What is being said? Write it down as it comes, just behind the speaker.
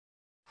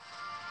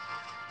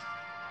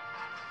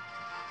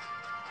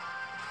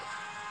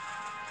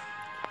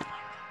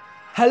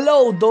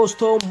Hello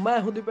दोस्तों, मैं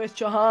हूं दीपेश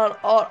चौहान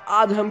और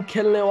आज हम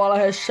खेलने वाला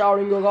है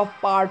शॉर्डिंगो का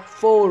पार्ट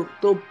 4।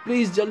 तो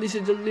प्लीज़ जल्दी से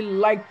जल्दी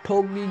लाइक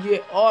ठोक दीजिए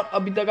और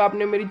अभी तक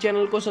आपने मेरी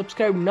चैनल को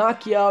सब्सक्राइब ना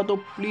किया हो तो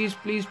प्लीज़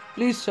प्लीज़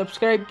प्लीज़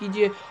सब्सक्राइब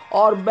कीजिए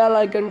और बेल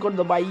आइकन को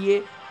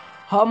दबाइए।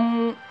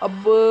 हम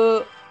अब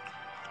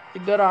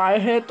इधर आए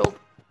हैं तो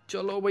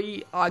चलो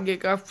भाई आगे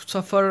का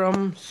सफ़र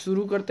हम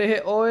शुरू करते हैं।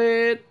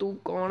 ओए तू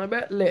कौन है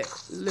बे? ले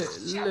ले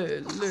ले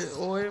ले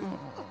ओए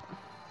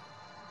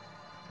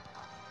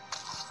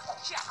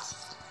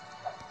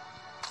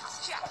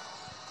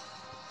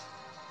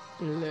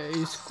ले,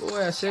 इसको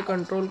ऐसे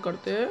कंट्रोल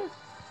करते हैं।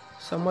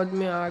 समझ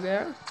में आ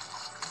गया।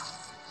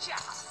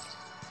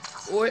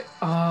 ओए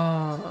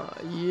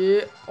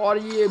ये और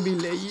ये भी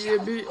ले, ये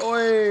भी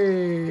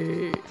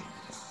ओए।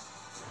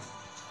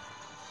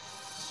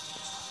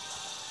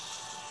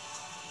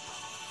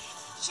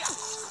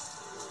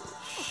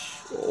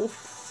 ओ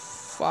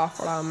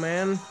फाफड़ा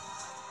मैन।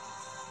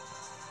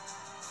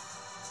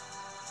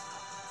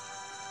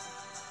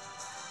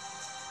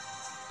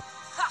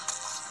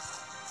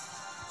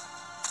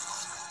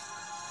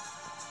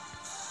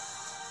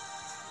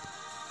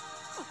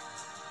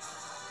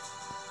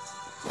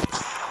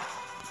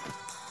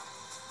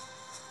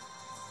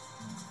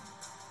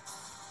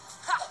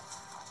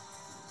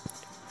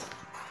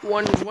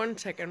 1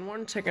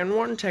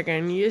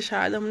 सेकेंड ये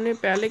शायद हमने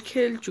पहले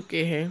खेल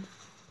चुके हैं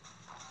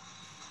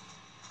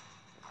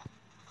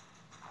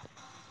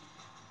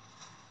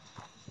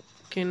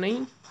कि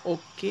नहीं।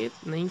 ओके,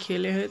 नहीं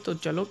खेले हैं तो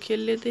चलो खेल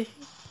लेते हैं।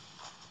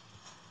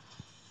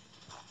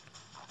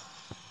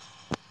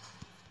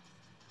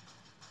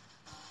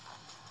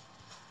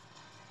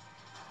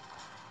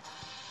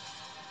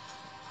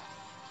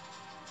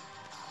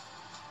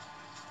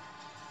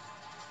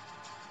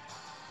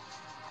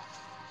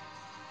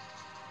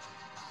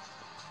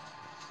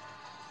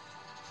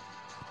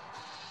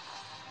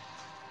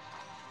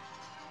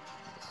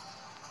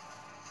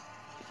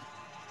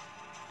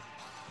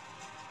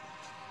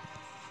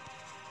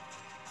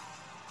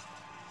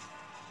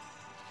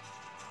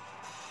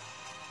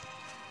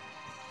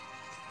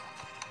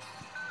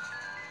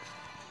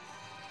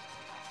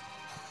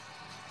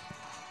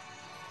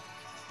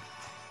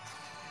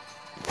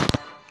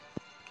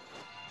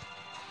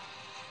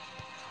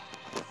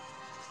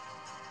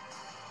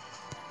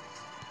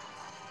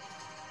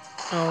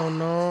 Oh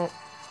no.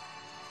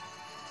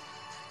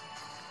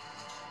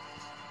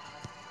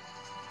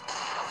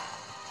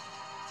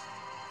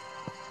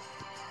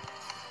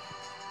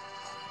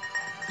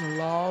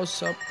 लाओ,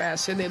 सब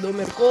पैसे दे दो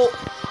मेरे को।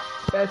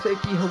 पैसे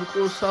की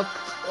हमको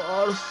सख्त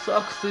और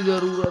सख्त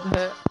ज़रूरत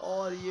है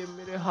और ये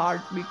मेरे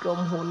हार्ट भी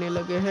कम होने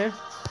लगे हैं।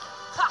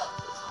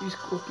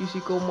 इसको किसी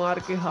को मार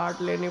के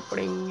हार्ट लेने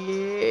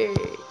पड़ेंगे।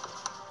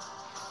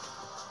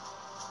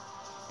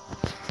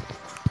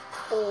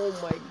 Oh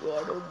my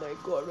God, oh my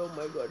God, oh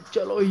my God.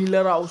 चलो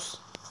हीलर हाउस।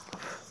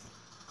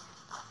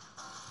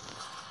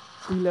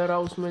 हीलर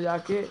हाउस में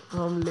जाके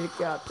हम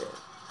लेके आते हैं,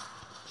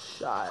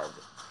 शायद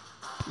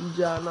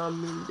जाना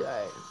मिल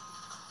जाए।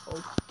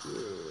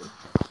 ओके,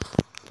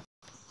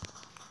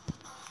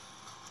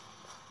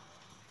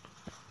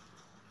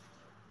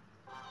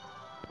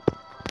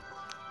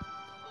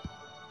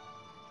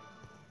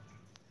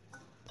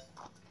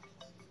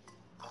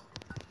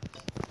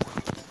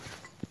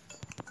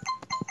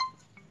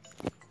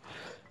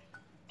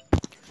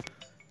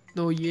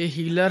 तो ये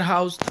हीलर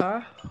हाउस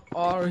था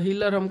और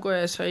हीलर हमको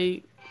ऐसा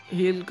ही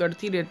हील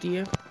करती रहती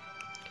है।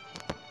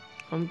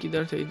 हम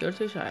किधर से? इधर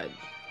से शायद।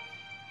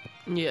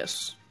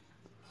 यस,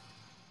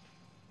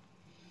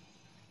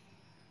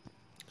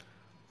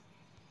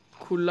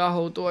 खुला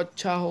हो तो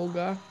अच्छा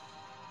होगा।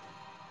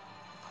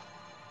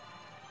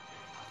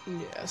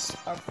 यस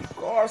ऑफ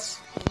कोर्स,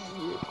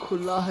 ये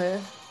खुला है।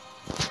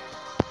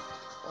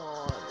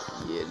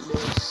 और ये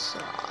ले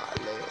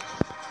साले,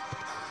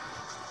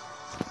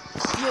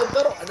 ये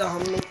दरवाजा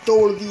हमने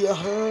तोड़ दिया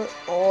है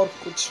और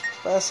कुछ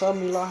पैसा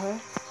मिला है।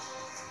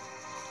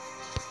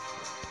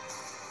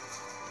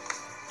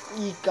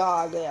 ई का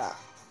आ गया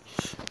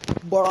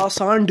बड़ा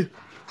सांड।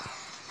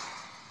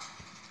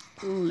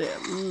 ले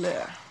ले,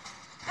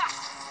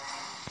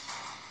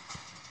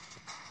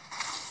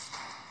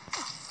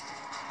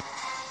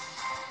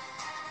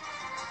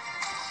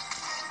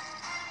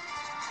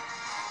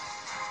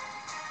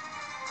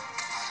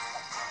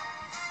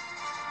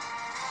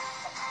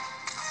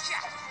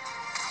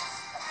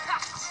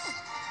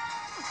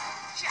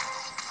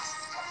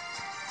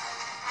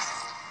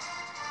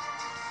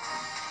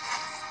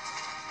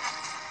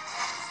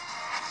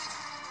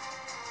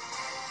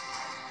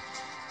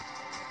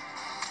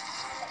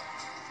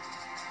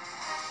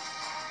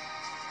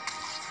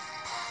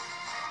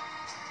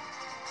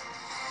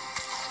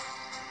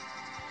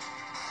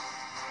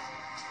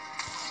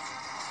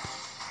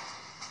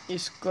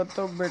 इसको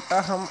तो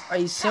बेटा हम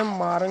ऐसे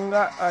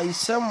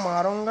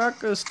मारूंगा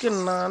कि उसकी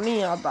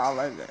नानी याद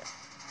आवेगी।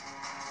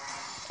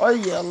 और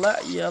ये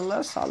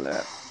साले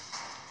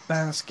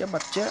भैंस के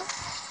बच्चे।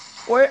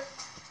 ओए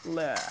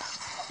ले,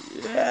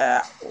 ये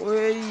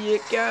ओए, ये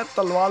क्या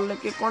तलवार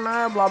लेके कौन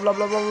आया? ब्ला ब्ला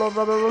ब्ला ब्ला ब्ला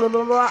ब्ला ब्ला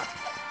ब्ला ब्ला।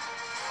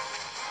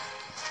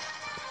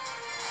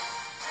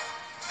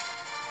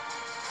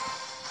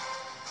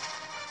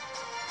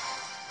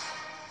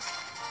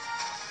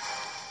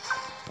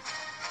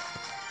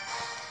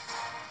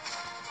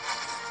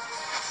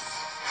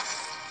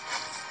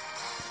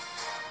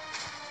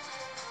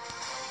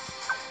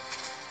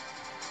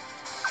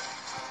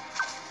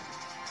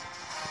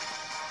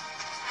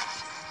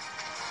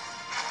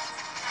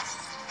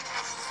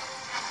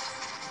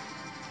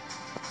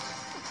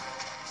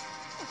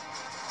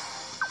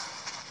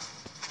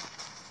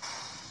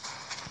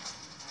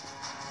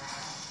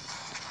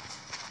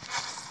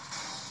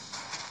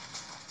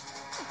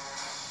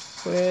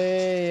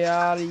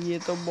 यार, ये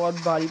तो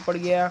बहुत भारी पड़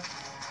गया।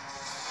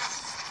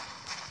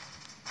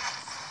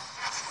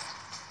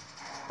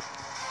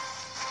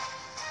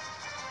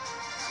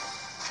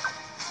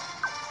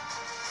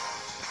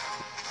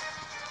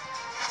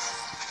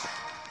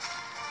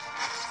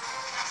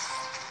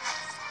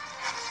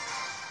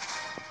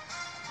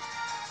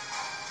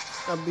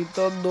 अभी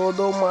तो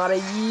 2-2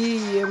 मारेगी,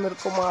 ये मेरे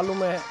को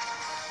मालूम है।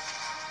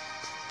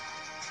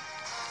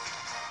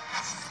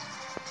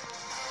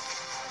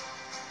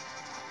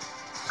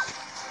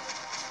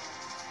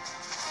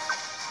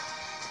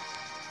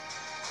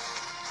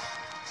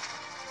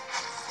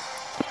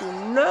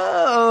 No,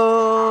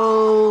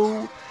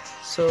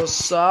 so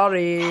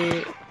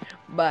sorry,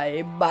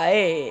 bye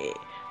bye.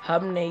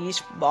 हमने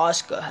इस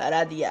बॉस को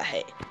हरा दिया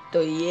है,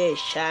 तो ये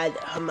शायद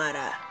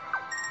हमारा।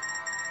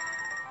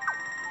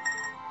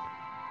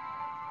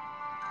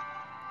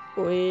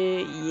 ओए,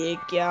 ये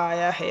क्या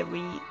आया है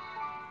भाई?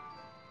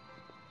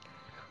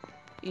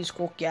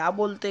 इसको क्या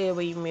बोलते हैं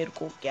भाई? मेरे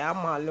को क्या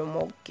मालूम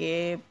हो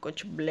कि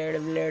कुछ ब्लेड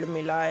ब्लेड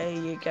मिला है।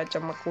 ये क्या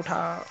चमक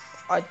उठा?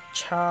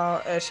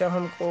 अच्छा, ऐसे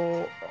हमको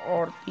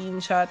और 3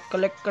 शायद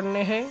कलेक्ट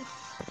करने हैं।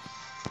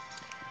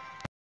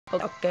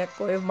 ओके,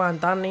 कोई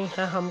बाधा नहीं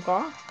है, हमको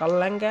कर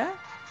लेंगे।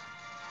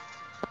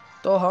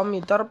 तो हम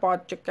इधर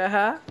पहुंच चुके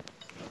हैं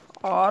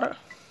और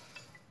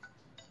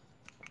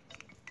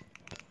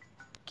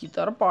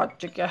किधर पहुंच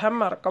चुके हैं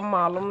मेरे को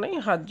मालूम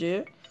नहीं है जी,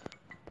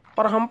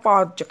 पर हम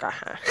पहुंच चुका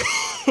है।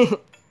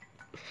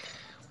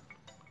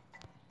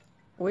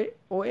 ओए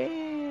ओए,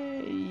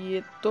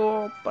 ये तो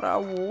परा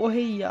वो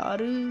है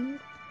यार।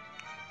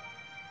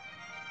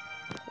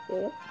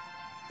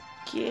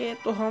 ओके,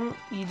 तो हम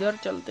इधर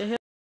चलते हैं।